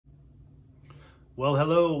Well,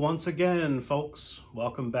 hello once again, folks.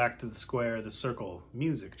 Welcome back to the Square, the Circle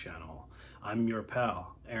music channel. I'm your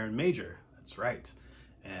pal, Aaron Major. That's right.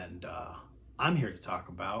 And I'm here to talk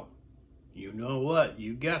about, you know what,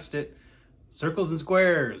 you guessed it, circles and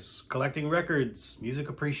squares, collecting records, music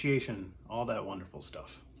appreciation, all that wonderful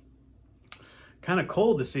stuff. Kind of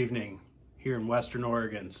cold this evening here in Western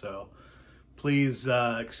Oregon, so please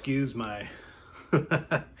excuse my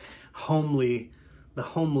homely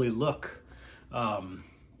look.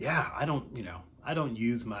 Yeah, I don't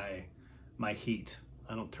use my heat.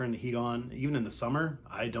 I don't turn the heat on. Even in the summer,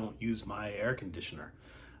 I don't use my air conditioner.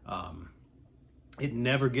 It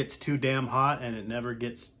never gets too damn hot, and it never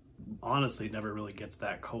gets, honestly, never really gets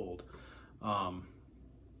that cold.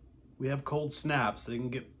 We have cold snaps. They can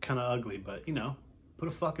get kind of ugly, but put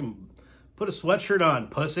a sweatshirt on,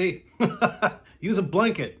 pussy. Use a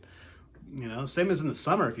blanket. Same as in the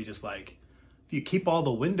summer. If you keep all the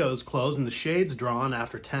windows closed and the shades drawn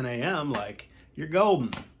after 10 a.m., you're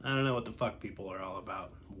golden. I don't know what the fuck people are all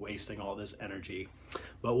about, wasting all this energy,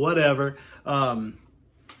 but whatever. The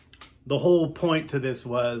whole point to this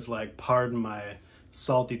was, pardon my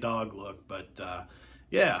salty dog look, but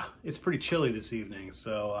yeah, it's pretty chilly this evening.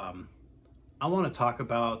 So I want to talk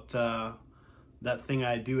about that thing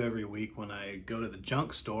I do every week when I go to the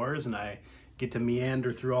junk stores and I get to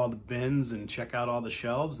meander through all the bins and check out all the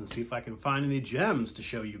shelves and see if I can find any gems to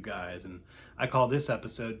show you guys. And I call this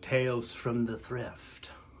episode Tales from the Thrift.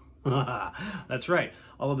 That's right,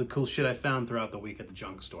 all of the cool shit I found throughout the week at the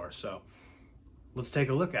junk store. So let's take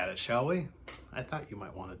a look at it, shall we? I thought you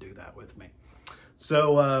might want to do that with me.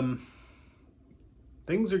 So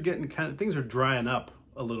things are drying up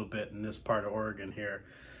a little bit in this part of Oregon here.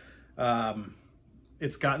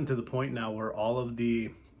 It's gotten to the point now where all of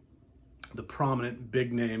the prominent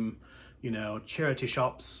big name, charity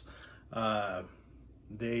shops,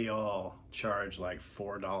 they all charge like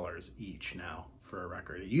 $4 each now for a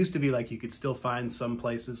record. It used to be you could still find some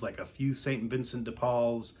places, like a few St. Vincent de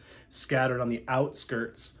Pauls scattered on the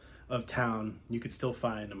outskirts of town. You could still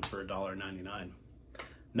find them for $1.99.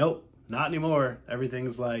 Nope, not anymore.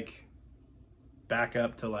 Everything's back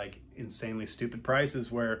up to insanely stupid prices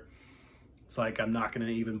where it's I'm not going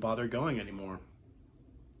to even bother going anymore.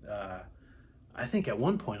 I think at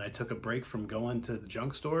one point I took a break from going to the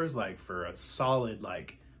junk stores for a solid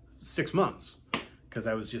 6 months because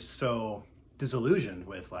I was just so disillusioned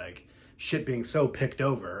with shit being so picked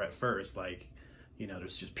over at first.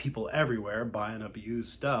 There's just people everywhere buying up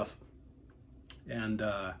used stuff, and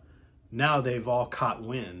now they've all caught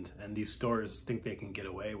wind, and these stores think they can get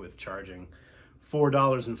away with charging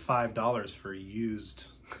 $4 and $5 for used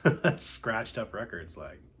scratched up records.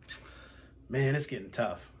 Man, it's getting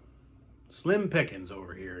tough. Slim pickings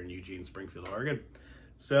over here in Eugene, Springfield, Oregon.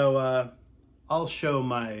 So I'll show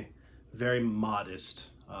my very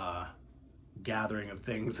modest gathering of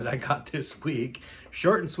things that I got this week.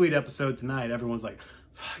 Short and sweet episode tonight. Everyone's like,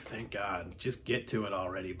 fuck, thank God. Just get to it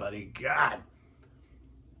already, buddy. God.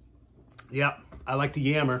 Yeah, I like to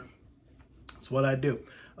yammer. That's what I do.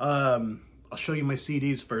 I'll show you my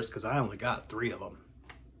CDs first because I only got 3 of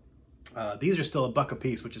them. These are still $1 a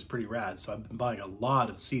piece, which is pretty rad. So I've been buying a lot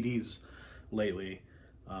of CDs lately.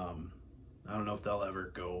 I don't know if they'll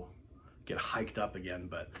ever get hiked up again,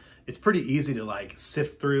 but it's pretty easy to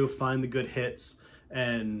sift through, find the good hits,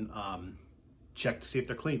 and check to see if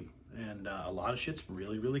they're clean. And a lot of shit's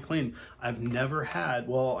really, really clean. I've never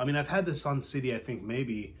had, I've had this on CD, I think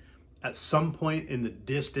maybe at some point in the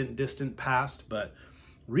distant past, but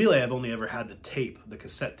really, I've only ever had the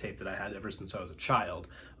cassette tape that I had ever since I was a child.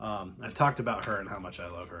 I've talked about her and how much I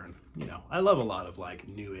love her, and I love a lot of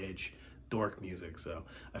new age dork music. So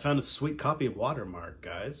I found a sweet copy of Watermark,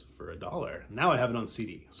 guys, for $1. Now I have it on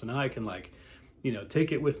CD, so now I can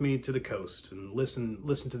take it with me to the coast and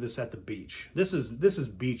listen to this at the beach. This is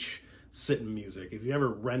beach sitting music. If you ever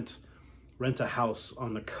rent a house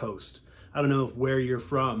on the coast, I don't know where you're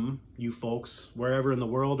from, you folks, wherever in the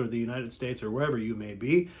world or the United States or wherever you may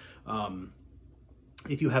be.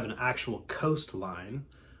 If you have an actual coastline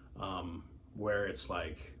where it's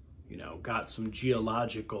got some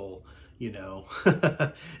geological,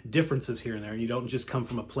 differences here and there, and you don't just come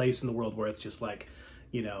from a place in the world where it's just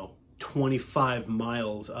 25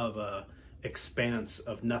 miles of a expanse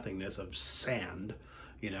of nothingness, of sand.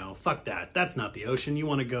 Fuck that. That's not the ocean. You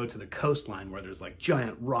want to go to the coastline where there's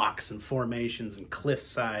giant rocks and formations and cliff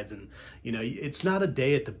sides, and it's not a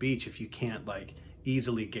day at the beach if you can't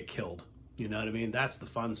easily get killed. You know what I mean? That's the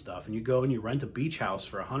fun stuff. And you go and you rent a beach house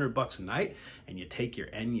for $100 a night, and you take your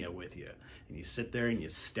Enya with you, and you sit there and you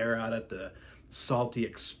stare out at the salty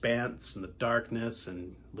expanse and the darkness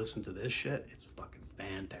and listen to this shit. It's fucking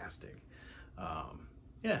fantastic.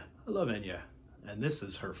 Yeah, I love Enya. And this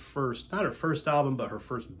is her first, not her first album, but her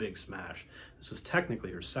first big smash. This was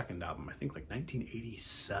technically her second album, I think like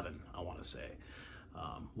 1987, I want to say.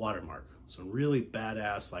 Watermark. Some really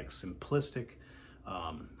badass, like simplistic,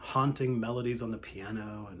 haunting melodies on the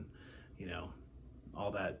piano, and, you know,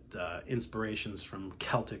 all that inspirations from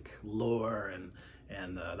Celtic lore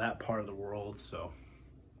and that part of the world. So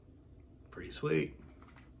pretty sweet.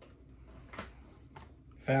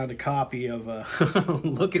 Found a copy of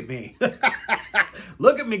look at me.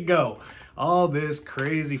 Look at me go. All this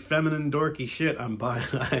crazy feminine dorky shit I'm buying.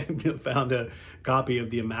 I found a copy of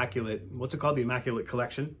the Immaculate, what's it called? The Immaculate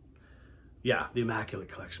Collection? Yeah, the Immaculate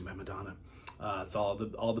Collection by Madonna. It's all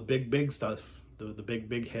the big stuff, the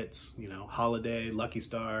big hits, you know, Holiday, Lucky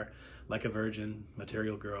Star, Like a Virgin,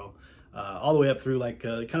 Material Girl, all the way up through like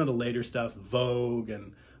kind of the later stuff, Vogue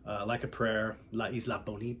and Like a Prayer, La Isla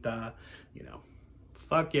Bonita, you know.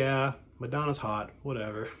 Fuck yeah, Madonna's hot,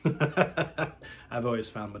 whatever. I've always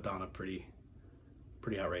found Madonna pretty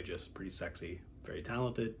outrageous, pretty sexy, very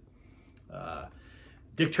talented.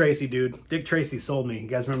 Dick Tracy, dude. Dick Tracy sold me. You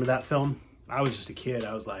guys remember that film? I was just a kid.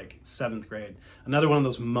 I was like 7th grade. Another one of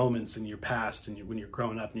those moments in your past and when you're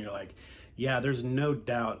growing up and you're like, yeah, there's no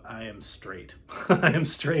doubt I am straight. I am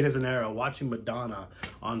straight as an arrow. Watching Madonna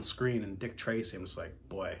on screen and Dick Tracy, I'm just like,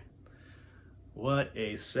 boy, what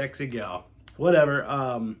a sexy gal. Whatever,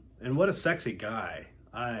 and what a sexy guy.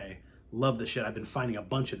 I love the shit. I've been finding a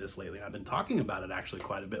bunch of this lately. I've been talking about it actually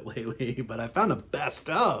quite a bit lately, but I found a best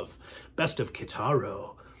of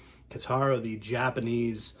Kitaro. Kitaro, the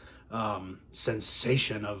Japanese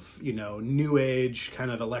sensation of, you know, new age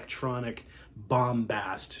kind of electronic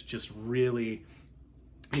bombast, just really,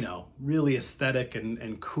 you know, really aesthetic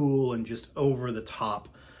and cool and just over the top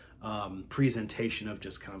presentation of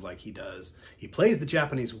just kind of like he does. He plays the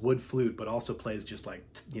Japanese wood flute, but also plays just like,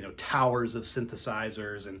 you know, towers of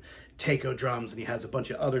synthesizers and taiko drums, and he has a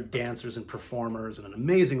bunch of other dancers and performers and an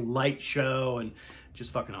amazing light show, and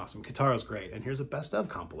just fucking awesome. Kitaro's great. And here's a best of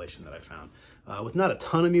compilation that I found with not a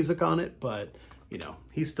ton of music on it, but, you know,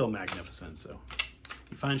 he's still magnificent. So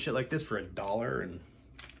you find shit like this for $1, and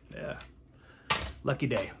yeah, lucky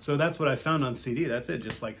day. So that's what I found on CD. That's it,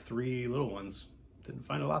 just like 3 little ones. Didn't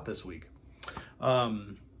find a lot this week.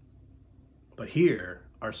 But here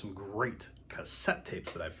are some great cassette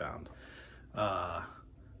tapes that I found.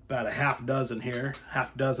 About a half dozen here,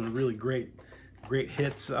 half dozen of really great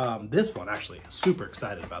hits. This one, actually, super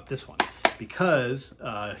excited about this one because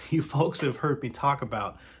you folks have heard me talk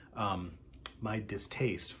about my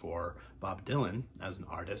distaste for Bob Dylan as an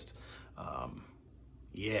artist.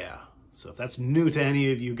 Yeah, so if that's new to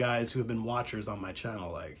any of you guys who have been watchers on my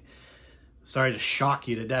channel, like, sorry to shock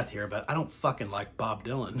you to death here, but I don't fucking like Bob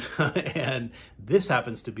Dylan. And this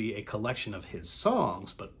happens to be a collection of his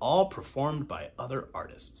songs, but all performed by other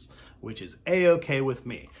artists, which is A-okay with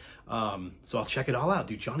me. So I'll check it all out.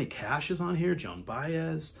 Dude, Johnny Cash is on here, Joan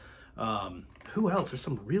Baez. Who else? There's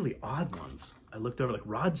some really odd ones. I looked over, like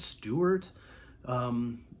Rod Stewart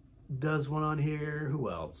does one on here. Who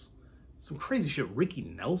else? Some crazy shit. Ricky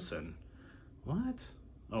Nelson. What?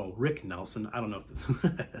 Oh, Rick Nelson. I don't know if this is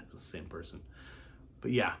the same person.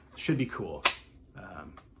 But yeah, should be cool.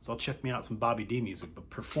 So I'll check me out some Bobby D music, but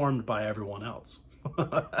performed by everyone else.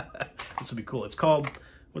 This will be cool. It's called,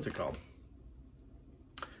 what's it called?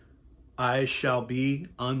 I Shall Be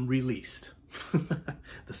Unreleased.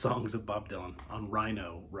 The songs of Bob Dylan on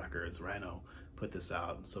Rhino Records. Rhino put this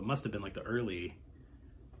out. So it must have been like the early,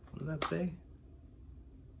 what does that say? It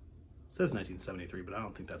says 1973, but I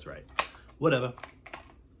don't think that's right. Whatever.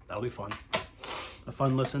 That'll be fun. A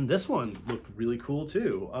fun listen. This one looked really cool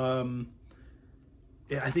too.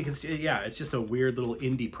 Yeah, I think it's just a weird little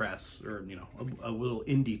indie press, or, you know, a little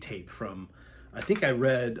indie tape from, I think I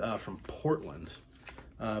read from Portland.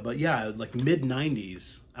 But yeah, like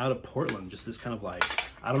mid-90s out of Portland, just this kind of like,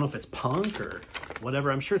 I don't know if it's punk or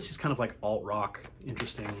whatever. I'm sure it's just kind of like alt-rock,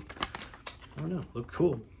 interesting. I don't know, look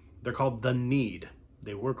cool. They're called The Need.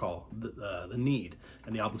 They were called The Need,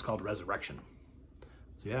 and the album's called Resurrection.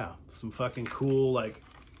 So yeah, some fucking cool, like,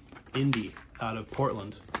 indie out of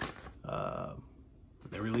Portland.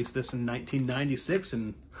 They released this in 1996,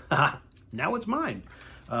 and now it's mine.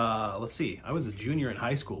 Let's see, I was a junior in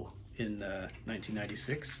high school in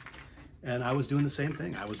 1996, and I was doing the same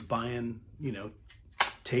thing. I was buying, you know,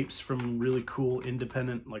 tapes from really cool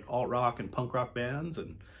independent, like, alt-rock and punk rock bands,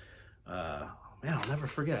 and man, I'll never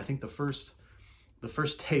forget, I think the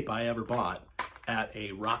first tape I ever bought at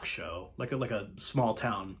a rock show, like a small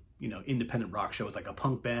town, you know, independent rock show with like a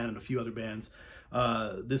punk band and a few other bands.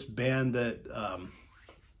 This band that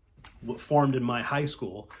formed in my high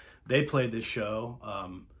school, they played this show.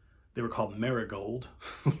 They were called Marigold.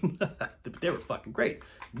 They were fucking great.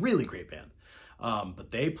 Really great band.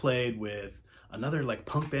 But they played with another like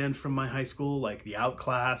punk band from my high school, like the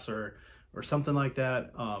Outclass or something like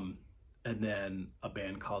that. And then a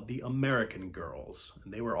band called the American Girls.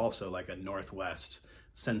 And they were also like a Northwest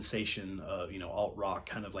sensation of, you know, alt rock,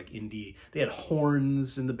 kind of like indie. They had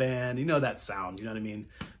horns in the band, you know, that sound, you know what I mean?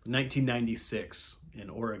 1996 in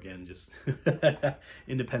Oregon, just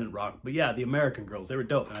independent rock. But yeah, the American Girls, they were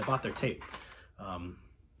dope, and I bought their tape.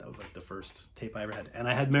 That was like the first tape I ever had. And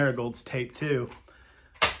I had Marigold's tape too.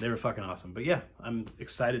 They were fucking awesome. But yeah, I'm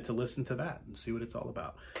excited to listen to that and see what it's all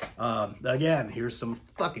about. Again, here's some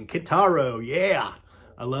fucking Kitaro. Yeah,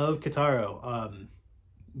 I love Kitaro.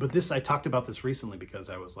 But this, I talked about this recently because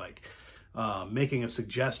I was like making a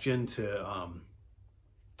suggestion to,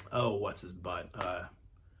 oh, what's his butt?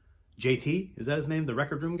 JT, is that his name? The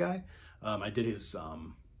Record Room guy? I did his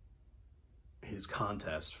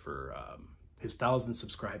contest for his 1,000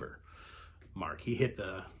 subscriber mark. He hit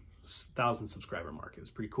the 1,000 subscriber mark. It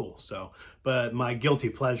was pretty cool. So, but my guilty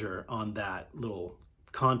pleasure on that little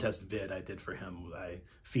contest vid I did for him, I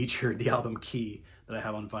featured the album Key that I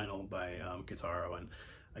have on vinyl by Kitaro, and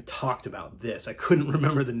I talked about this. I couldn't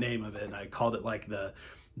remember the name of it, and I called it like the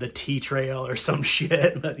T-Trail or some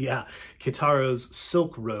shit. But yeah, Kitaro's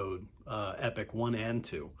Silk Road Epic 1 and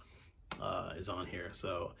 2 is on here.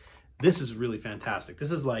 So this is really fantastic.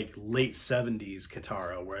 This is like late 70s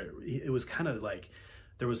Kitaro, where it was kind of like,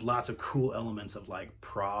 there was lots of cool elements of like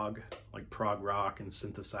prog rock and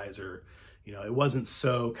synthesizer. You know, it wasn't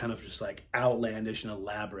so kind of just like outlandish and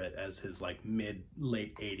elaborate as his like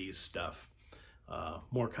late 80s stuff.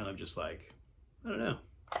 More kind of just like, I don't know,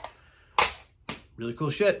 really cool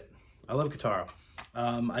shit. I love Kitaro.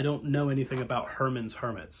 I don't know anything about Herman's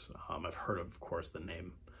Hermits. I've heard, of course, the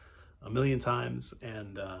name a million times,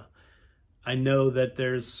 and I know that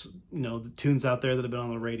there's, you know, the tunes out there that have been on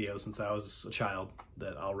the radio since I was a child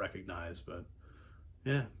that I'll recognize, but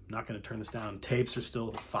yeah, not going to turn this down. Tapes are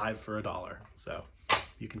still $5 for $1, so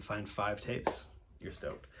you can find 5 tapes. You're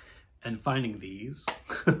stoked. And finding these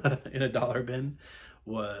in a dollar bin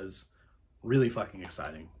was really fucking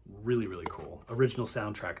exciting. Really, really cool. Original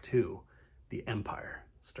soundtrack to The Empire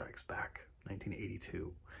Strikes Back,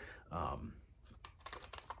 1982.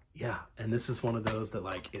 Yeah, and this is one of those that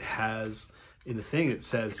like, it has, in the thing it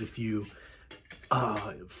says, if you,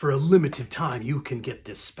 for a limited time, you can get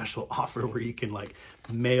this special offer where you can like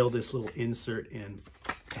mail this little insert in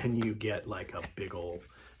and you get like a big old,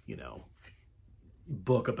 you know,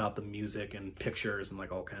 book about the music and pictures and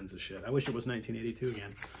like all kinds of shit. I wish it was 1982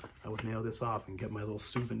 again. I would mail this off and get my little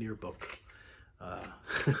souvenir book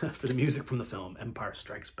for the music from the film Empire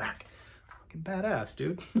Strikes Back. Fucking badass,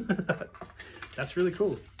 dude. That's really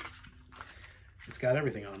cool. It's got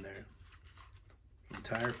everything on there. The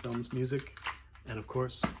entire film's music. And of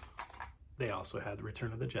course, they also had the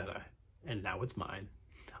Return of the Jedi. And now it's mine.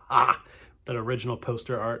 Ah! That original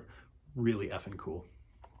poster art, really effing cool.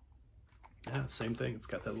 Yeah, same thing. It's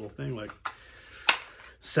got that little thing like,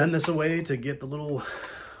 send this away to get the little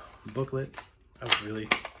booklet. I was really,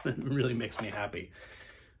 it really makes me happy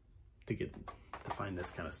to find this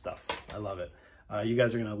kind of stuff. I love it. You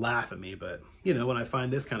guys are going to laugh at me, but you know, when I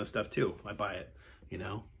find this kind of stuff too, I buy it, you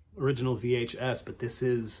know, original VHS, but this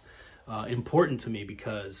is important to me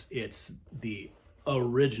because it's the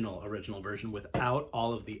original version without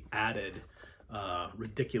all of the added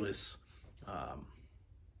ridiculous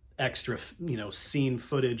extra, you know, scene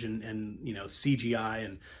footage and you know, CGI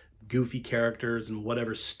and goofy characters and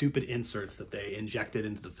whatever stupid inserts that they injected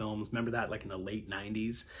into the films. Remember that, like in the late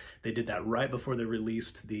 90s? They did that right before they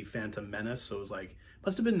released The Phantom Menace, so it was like,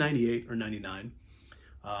 must have been 98 or 99.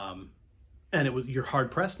 And it was, you're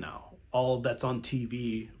hard pressed now. All that's on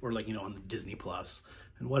TV or like, you know, on Disney Plus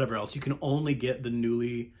and whatever else, you can only get the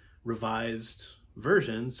newly revised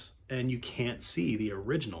versions and you can't see the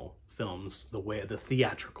original films the way the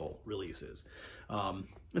theatrical releases.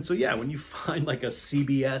 And so yeah, when you find like a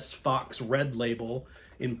CBS Fox Red label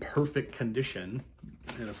in perfect condition,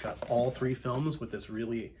 and it's got all 3 films with this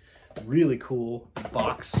really, really cool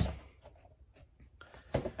box.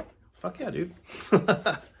 Fuck yeah, dude.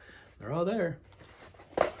 They're all there.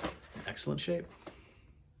 Excellent shape.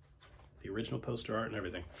 The original poster art and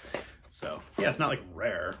everything. So yeah, it's not like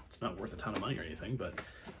rare. It's not worth a ton of money or anything, but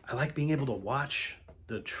I like being able to watch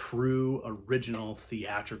the true original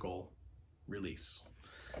theatrical release.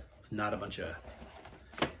 Not a bunch of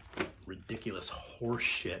ridiculous horse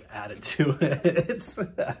shit added to it.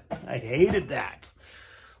 I hated that.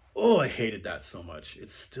 Oh, I hated that so much. It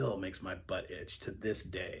still makes my butt itch to this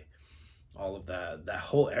day. All of that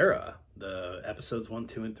whole era, the episodes 1,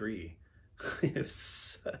 2, and 3.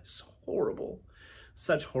 It's horrible.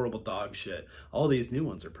 Such horrible dog shit. All these new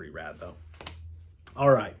ones are pretty rad though. All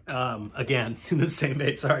right, again, in the same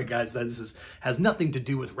vein, sorry guys, has nothing to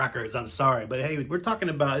do with records, I'm sorry, but hey, we're talking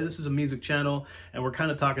about, this is a music channel, and we're kind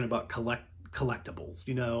of talking about collectibles,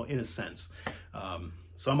 you know, in a sense.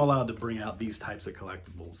 So I'm allowed to bring out these types of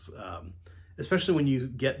collectibles, especially when you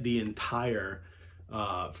get the entire,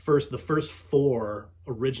 the first 4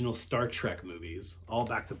 original Star Trek movies, all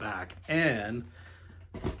back to back, and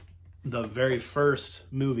the very first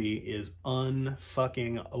movie is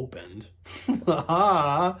unfucking opened.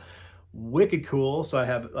 Wicked cool. So I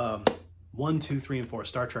have 1, 2, 3, and 4.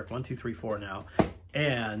 Star Trek 1, 2, 3, 4 now.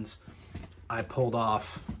 And I pulled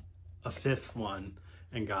off a 5th one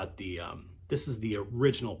and got the, this is the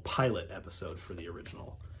original pilot episode for the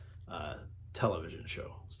original television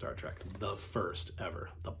show, Star Trek. The first ever,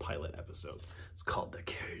 the pilot episode. It's called The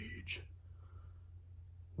Cage.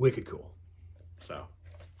 Wicked cool. So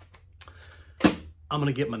I'm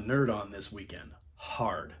gonna get my nerd on this weekend.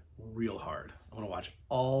 Hard, real hard. I'm gonna watch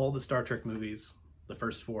all the Star Trek movies, the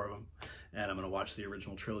first 4 of them, and I'm gonna watch the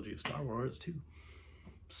original trilogy of Star Wars too.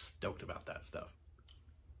 Stoked about that stuff.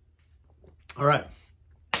 All right,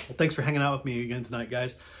 well, thanks for hanging out with me again tonight,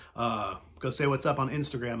 guys. Go say what's up on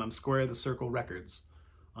Instagram. I'm Square the Circle Records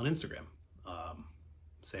on Instagram.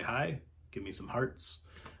 Say hi, give me some hearts.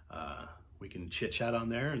 We can chit chat on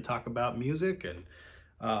there and talk about music, and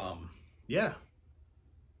yeah.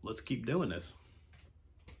 Let's keep doing this.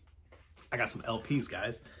 I got some LPs,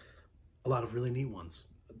 guys. A lot of really neat ones.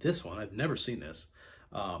 This one, I've never seen this.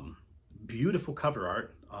 Beautiful cover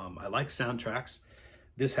art. I like soundtracks.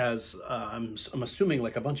 This has, I'm assuming,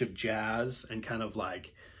 like a bunch of jazz and kind of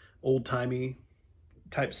like old-timey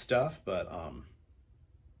type stuff, but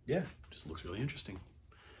yeah, just looks really interesting.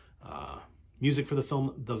 Music for the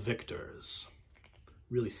film The Victors.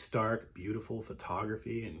 Really stark, beautiful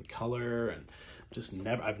photography and color, and just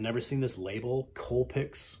I've never seen this label,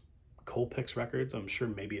 Colpix Records. I'm sure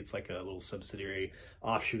maybe it's like a little subsidiary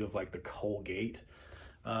offshoot of like the Colgate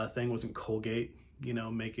thing. Wasn't Colgate, you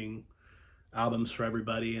know, making albums for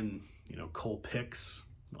everybody, and, you know, Colpix,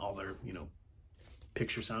 all their, you know,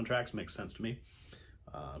 picture soundtracks makes sense to me.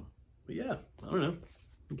 But yeah, I don't know,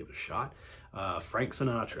 give it a shot. Frank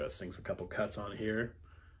Sinatra sings a couple cuts on here.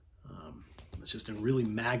 It's just in really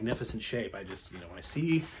magnificent shape. I just, you know, when I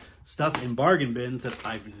see stuff in bargain bins that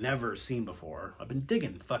I've never seen before, I've been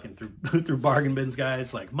digging fucking through bargain bins,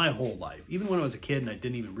 guys, like my whole life. Even when I was a kid and I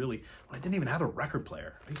didn't even have a record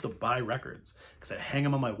player. I used to buy records because I'd hang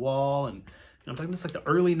them on my wall, and I'm talking this like the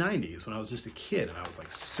early 90s when I was just a kid, and I was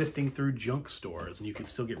like sifting through junk stores, and you could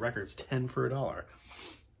still get records 10 for $1.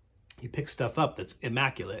 You pick stuff up that's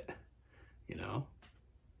immaculate, you know?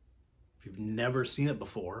 If you've never seen it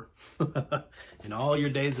before, in all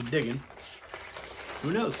your days of digging,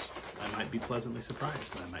 who knows? I might be pleasantly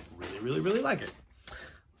surprised, and I might really, really, really like it.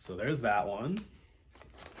 So there's that one.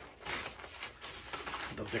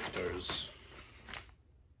 The Victors.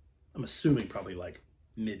 I'm assuming probably like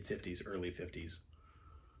mid-50s, early 50s.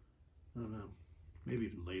 I don't know. Maybe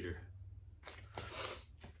even later.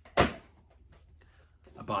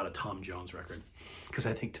 I bought a Tom Jones record because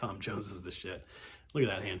I think Tom Jones is the shit. Look at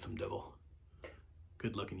that handsome devil.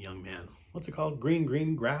 Good looking young man. What's it called? Green,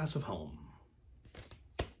 Green Grass of Home.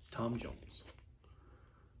 Tom Jones.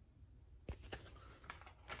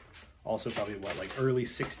 Also probably what, like early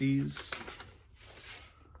 60s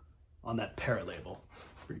on that Parrot label.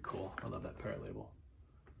 Pretty cool. I love that Parrot label.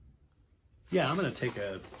 Yeah, I'm gonna take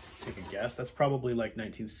a guess. That's probably like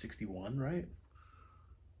 1961, right?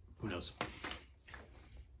 Who knows?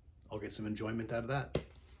 I'll get some enjoyment out of that.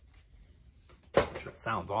 Sure, it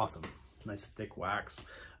sounds awesome. Nice thick wax.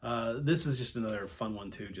 This is just another fun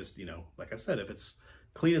one too. Just, you know, like I said, if it's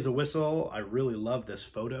clean as a whistle, I really love this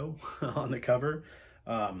photo on the cover.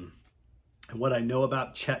 And what I know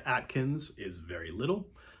about Chet Atkins is very little.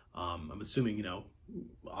 I'm assuming, you know,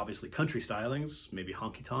 obviously country stylings, maybe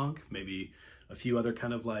honky tonk, maybe a few other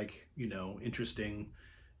kind of like, you know, interesting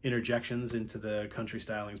interjections into the country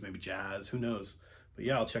stylings, maybe jazz, who knows. But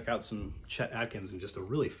yeah, I'll check out some Chet Atkins, and just a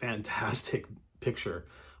really fantastic picture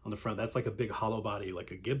on the front. That's like a big hollow body,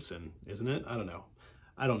 like a Gibson, isn't it? I don't know.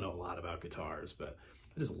 I don't know a lot about guitars, but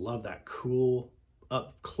I just love that cool,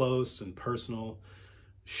 up close and personal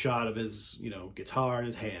shot of his, you know, guitar in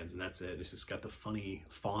his hands, and that's it. It's just got the funny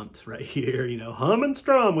font right here, you know, hum and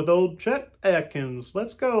strum with old Chet Atkins.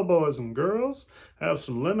 Let's go, boys and girls. Have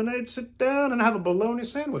some lemonade, sit down, and have a bologna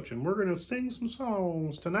sandwich, and we're gonna sing some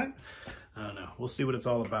songs tonight. I don't know. We'll see what it's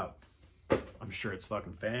all about. I'm sure it's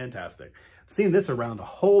fucking fantastic. I've seen this around a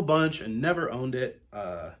whole bunch and never owned it.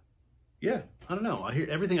 Yeah, I don't know. I hear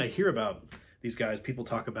everything I hear about these guys. People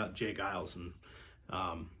talk about Jay Giles, and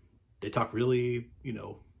they talk really, you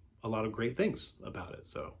know, a lot of great things about it.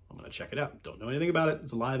 So I'm gonna check it out. Don't know anything about it.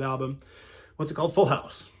 It's a live album. What's it called? Full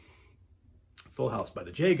House. Full House by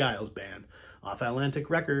the Jay Giles Band off Atlantic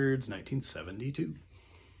Records, 1972.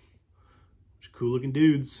 Cool looking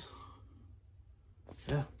dudes.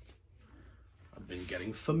 Yeah. I've been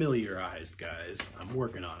getting familiarized, guys. I'm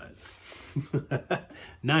working on it.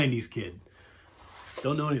 90s kid.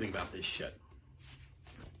 Don't know anything about this shit.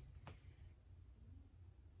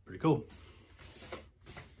 Pretty cool.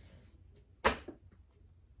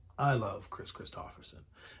 I love Chris Christopherson.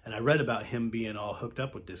 And I read about him being all hooked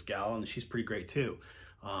up with this gal, and she's pretty great too.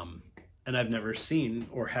 And I've never seen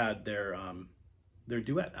or had their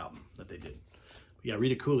duet album that they did. But yeah,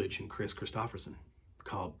 Rita Coolidge and Chris Christopherson,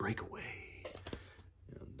 called Breakaway.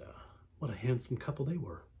 And what a handsome couple they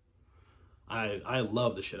were. I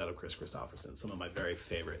love the shit out of Chris Christopherson. Some of my very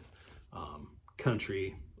favorite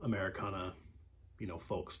country, Americana, you know,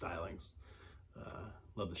 folk stylings.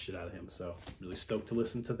 Love the shit out of him. So really stoked to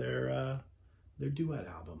listen to their duet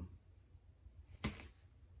album.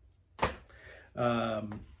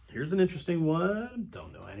 Here's an interesting one.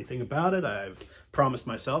 Don't know anything about it. I've promised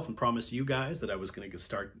myself and promised you guys that I was going to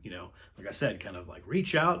start, you know, like I said, kind of like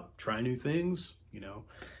reach out, try new things, you know,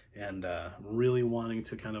 and really wanting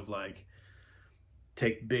to kind of like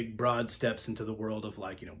take big, broad steps into the world of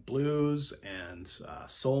like, you know, blues and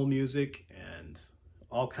soul music and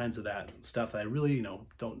all kinds of that stuff that I really, you know,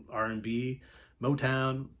 don't, R&B,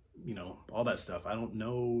 Motown, you know, all that stuff. I don't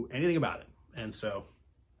know anything about it. And so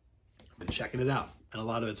I've been checking it out. And a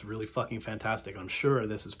lot of it's really fucking fantastic. I'm sure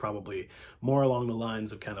this is probably more along the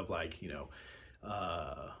lines of kind of like, you know,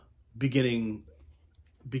 beginning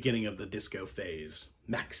of the disco phase.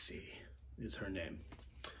 Maxi is her name.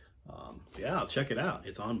 So yeah, I'll check it out.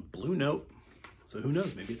 It's on Blue Note. So who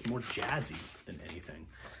knows? Maybe it's more jazzy than anything.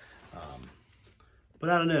 But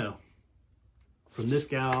I don't know. From this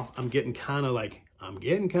gal, I'm getting kind of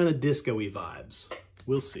disco-y vibes.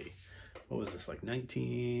 We'll see. What was this, like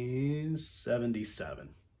 1977?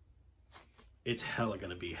 It's hella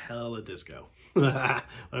gonna be hella disco. But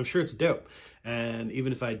I'm sure it's dope. And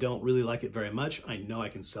even if I don't really like it very much, I know I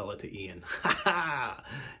can sell it to Ian.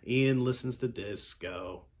 Ian listens to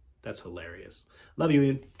disco. That's hilarious. Love you,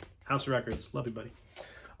 Ian. House of Records. Love you, buddy.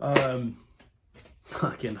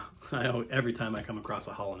 Fucking, I know every time I come across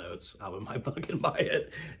a Hall & Oates album, I fucking buy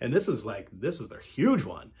it. And this is their huge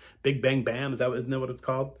one. Big Bang Bam, isn't that what it's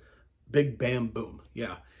called? Big Bam Boom.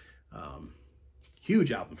 Yeah.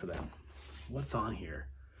 Huge album for them. What's on here?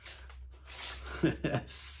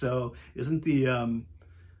 So isn't the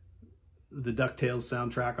DuckTales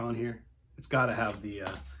soundtrack on here? It's got to have the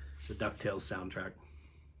DuckTales soundtrack.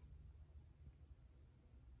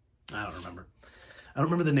 I don't remember. I don't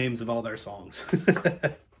remember the names of all their songs.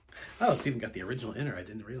 Oh, it's even got the original inner. I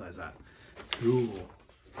didn't realize that. Cool.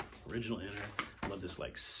 Original inner. I love this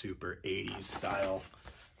like super 80s style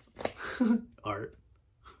art.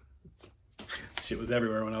 Shit was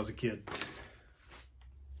everywhere when I was a kid.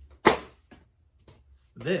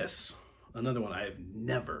 This, another one I have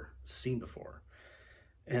never seen before.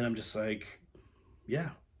 And I'm just like,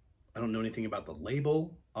 yeah, I don't know anything about the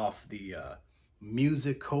label off the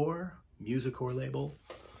Musicore label.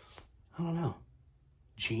 I don't know.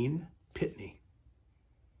 Gene Pitney.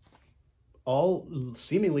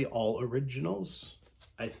 Seemingly all originals,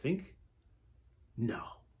 I think. No,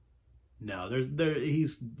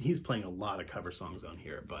 he's playing a lot of cover songs on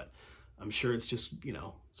here, but I'm sure it's just, you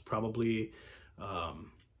know, it's probably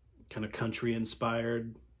kind of country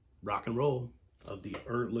inspired rock and roll of the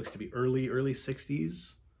looks to be early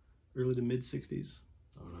 60s, early to mid 60s.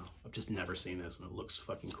 I don't know. I've just never seen this, and it looks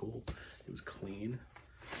fucking cool. It was clean.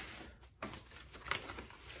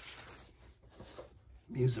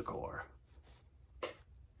 Musicore.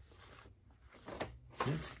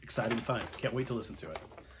 Yeah, exciting find. Can't wait to listen to it.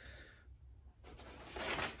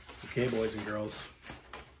 Okay, boys and girls.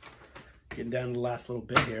 Getting down to the last little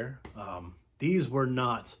bit here. These were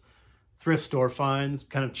not thrift store finds,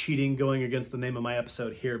 kind of cheating, going against the name of my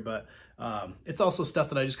episode here, but it's also stuff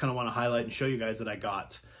that I just kind of want to highlight and show you guys that I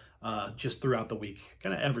got just throughout the week,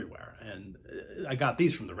 kind of everywhere. And I got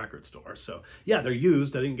these from the record store. So yeah, they're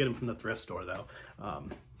used. I didn't get them from the thrift store though.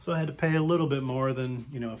 So I had to pay a little bit more than,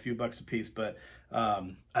 you know, a few bucks a piece, but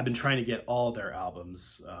I've been trying to get all their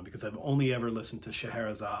albums because I've only ever listened to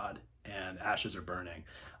Scheherazade and Ashes Are Burning.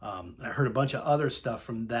 I heard a bunch of other stuff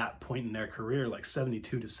from that point in their career, like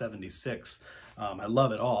 72 to 76. I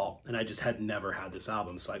love it all, and I just had never had this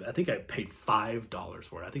album, so I think I paid $5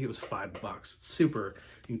 for it. I think it was $5. Super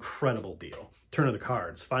incredible deal. Turn of the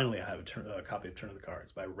Cards. Finally, I have a copy of Turn of the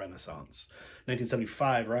Cards by Renaissance.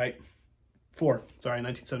 1975, right?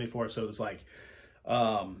 1974. So it was like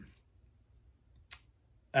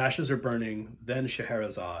Ashes Are Burning, then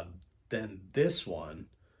Scheherazade, then this one,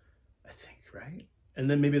 I think, right? And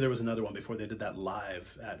then maybe there was another one before they did that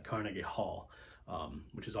live at Carnegie Hall.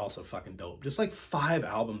 Which is also fucking dope. Just like 5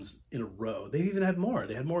 albums in a row. They even had more.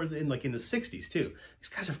 They had more in the 60s too. These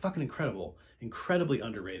guys are fucking incredible. Incredibly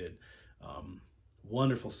underrated.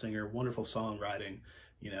 Wonderful singer, wonderful songwriting,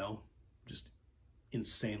 you know, just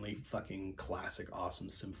insanely fucking classic, awesome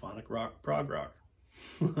symphonic rock, prog rock.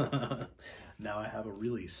 Now I have a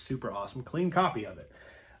really super awesome clean copy of it.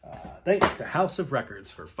 Thanks to House of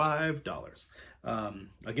Records for $5.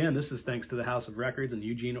 Again, this is thanks to the House of Records in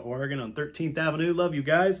Eugene, Oregon on 13th Avenue. Love you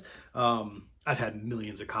guys. I've had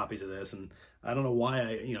millions of copies of this, and I don't know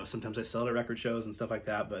why sometimes I sell it at record shows and stuff like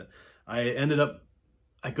that, but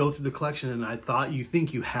I go through the collection and I thought you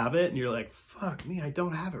think you have it, and you're like, fuck me, I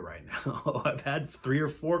don't have it right now. I've had 3 or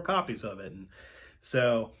 4 copies of it. And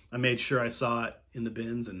so I made sure I saw it in the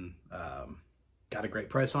bins, and got a great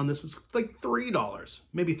price on this. It was like $3,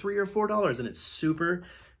 maybe $3 or $4, and it's super,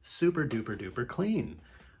 super duper duper clean.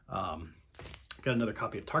 Got another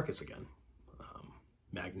copy of Tarkus again.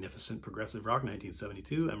 Magnificent Progressive Rock,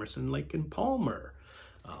 1972, Emerson, Lake and Palmer.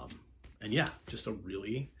 And yeah, just a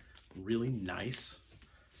really, really nice,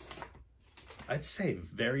 I'd say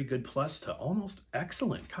very good plus to almost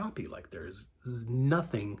excellent copy. Like there's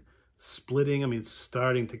nothing splitting. I mean, it's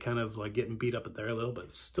starting to kind of like getting beat up there a little, but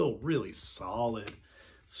it's still really solid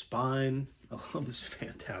spine. I love this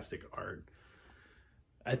fantastic art.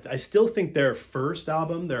 I still think their first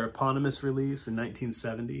album, their eponymous release in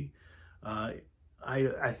 1970,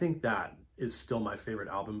 I think that is still my favorite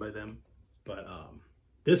album by them. But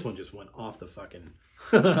this one just went off the fucking,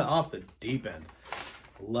 off the deep end.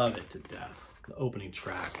 Love it to death. The opening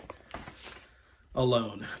track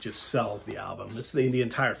alone just sells the album. This is the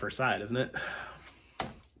entire first side, isn't it?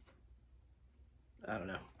 I don't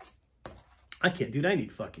know. I can't, dude, I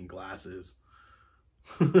need fucking glasses.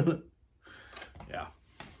 Yeah.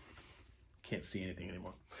 Can't see anything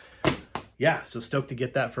anymore. Yeah, so stoked to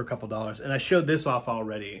get that for a couple dollars. And I showed this off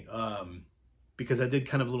already because I did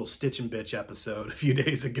kind of a little Stitch and Bitch episode a few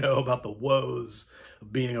days ago about the woes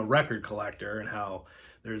of being a record collector and how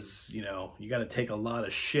there's, you got to take a lot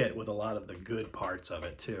of shit with a lot of the good parts of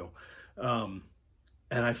it too. And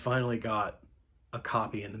I finally got a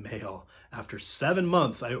copy in the mail after 7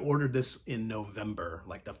 months. I ordered this in November,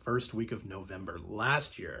 like the first week of November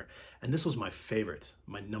last year. And this was my favorite,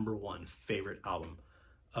 my #1 favorite album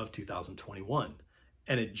of 2021.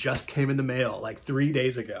 And it just came in the mail like 3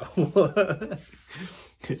 days ago.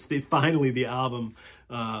 It's finally the album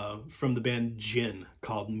from the band Gin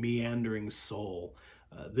called Meandering Soul.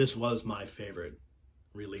 This was my favorite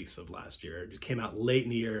release of last year. It just came out late in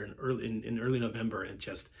the year and early November, and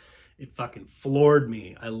it fucking floored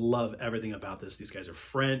me. I love everything about this. These guys are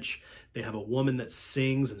French. They have a woman that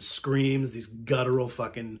sings and screams these guttural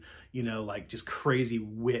fucking, like just crazy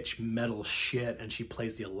witch metal shit. And she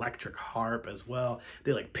plays the electric harp as well.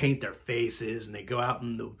 They like paint their faces and they go out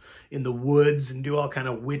in the woods and do all kind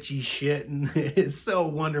of witchy shit. And it's so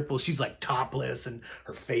wonderful. She's like topless and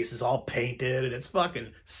her face is all painted, and it's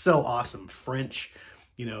fucking so awesome. French,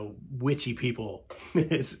 witchy people.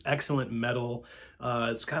 It's excellent metal.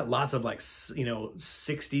 It's got lots of like,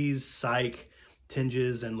 60s psych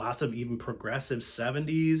tinges and lots of even progressive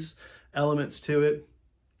 70s elements to it.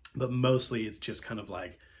 But mostly it's just kind of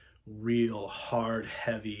like real hard,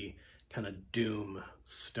 heavy kind of doom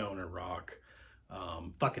stoner rock.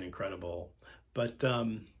 Fucking incredible. But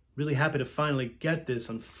really happy to finally get this.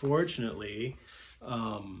 Unfortunately,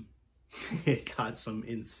 it got some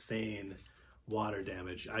insane water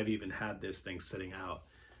damage. I've even had this thing sitting out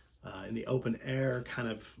in the open air, kind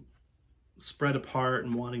of spread apart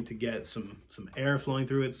and wanting to get some air flowing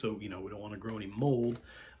through it, so we don't want to grow any mold.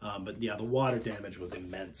 But yeah, the water damage was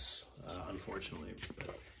immense, unfortunately.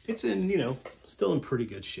 But it's in, still in pretty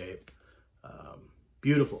good shape.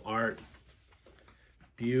 Beautiful art,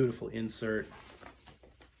 beautiful insert.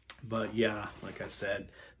 But yeah, like I said,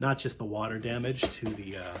 not just the water damage to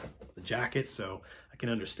the jacket, so I can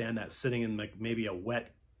understand that sitting in like maybe a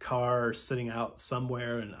wet car sitting out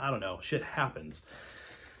somewhere, and I don't know, shit happens.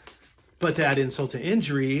 But to add insult to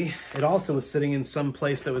injury, it also was sitting in some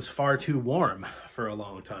place that was far too warm for a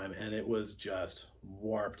long time, and it was just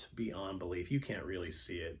warped beyond belief. You can't really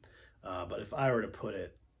see it But if I were to put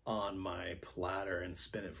it on my platter and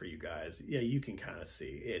spin it for you guys, yeah, you can kind of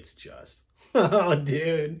see it's just, oh,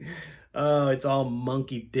 dude. Oh, it's all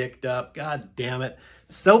monkey dicked up. God damn it.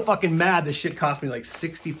 So fucking mad this shit cost me like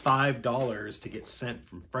 $65 to get sent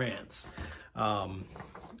from France. I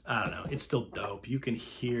don't know. It's still dope. You can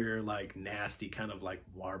hear like nasty kind of like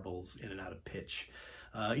warbles in and out of pitch.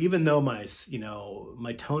 Even though my, you know,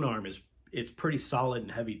 my tone arm it's pretty solid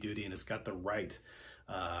and heavy duty, and it's got the right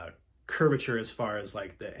curvature as far as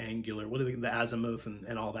like the angular, the azimuth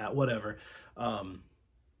and all that, whatever.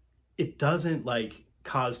 It doesn't like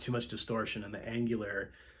cause too much distortion, and the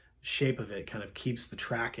angular shape of it kind of keeps the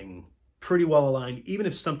tracking pretty well aligned, even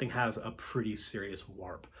if something has a pretty serious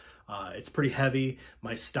warp. It's pretty heavy.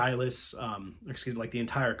 My stylus, excuse me, like the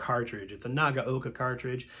entire cartridge, it's a Nagaoka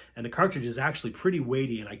cartridge, and the cartridge is actually pretty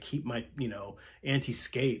weighty, and I keep my, you know,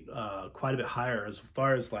 anti-skate quite a bit higher as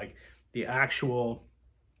far as like the actual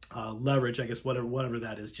leverage, I guess, whatever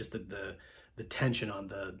that is, just the tension on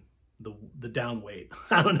the down weight.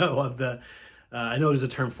 I don't know of the, I know there's a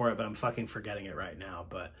term for it, but I'm fucking forgetting it right now.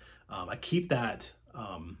 But I keep that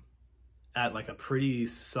at like a pretty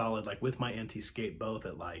solid, like with my anti-skate both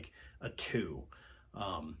at like a 2.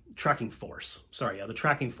 Tracking force. Sorry, yeah, the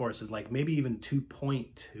tracking force is like maybe even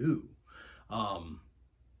 2.2.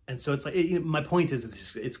 And so it's like, my point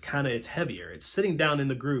is, it's heavier. It's sitting down in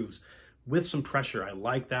the grooves with some pressure. I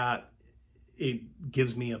like that. It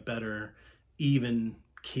gives me a better even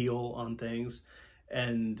keel on things.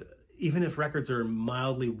 And even if records are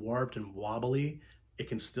mildly warped and wobbly, it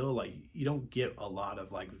can still, like, you don't get a lot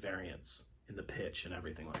of like variance in the pitch and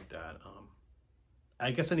everything like that. I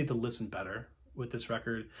guess I need to listen better with this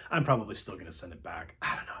record. I'm probably still gonna send it back.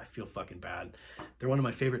 I don't know, I feel fucking bad. They're one of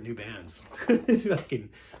my favorite new bands. This fucking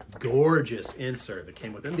gorgeous insert that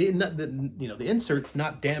came with it. You know, the insert's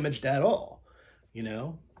not damaged at all, you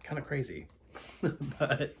know, kind of crazy.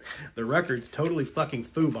 But the record's totally fucking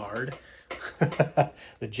foobarred.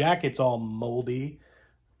 The jacket's all moldy,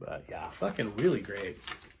 but yeah, fucking really great,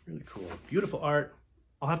 really cool, beautiful art.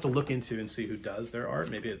 I'll have to look into and see who does their art.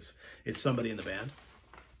 Maybe it's somebody in the band.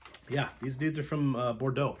 Yeah, these dudes are from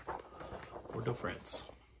Bordeaux, France.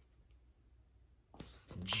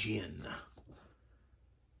 Gin.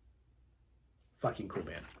 Fucking cool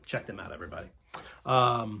band. Check them out, everybody.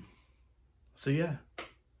 So yeah,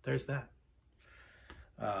 there's that.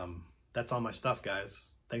 That's all my stuff,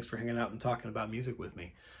 guys. Thanks for hanging out and talking about music with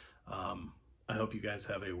me. I hope you guys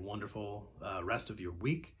have a wonderful rest of your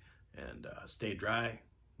week, and stay dry,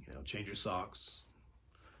 you know, change your socks,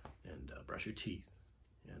 and brush your teeth,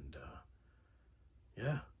 and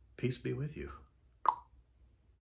yeah, peace be with you.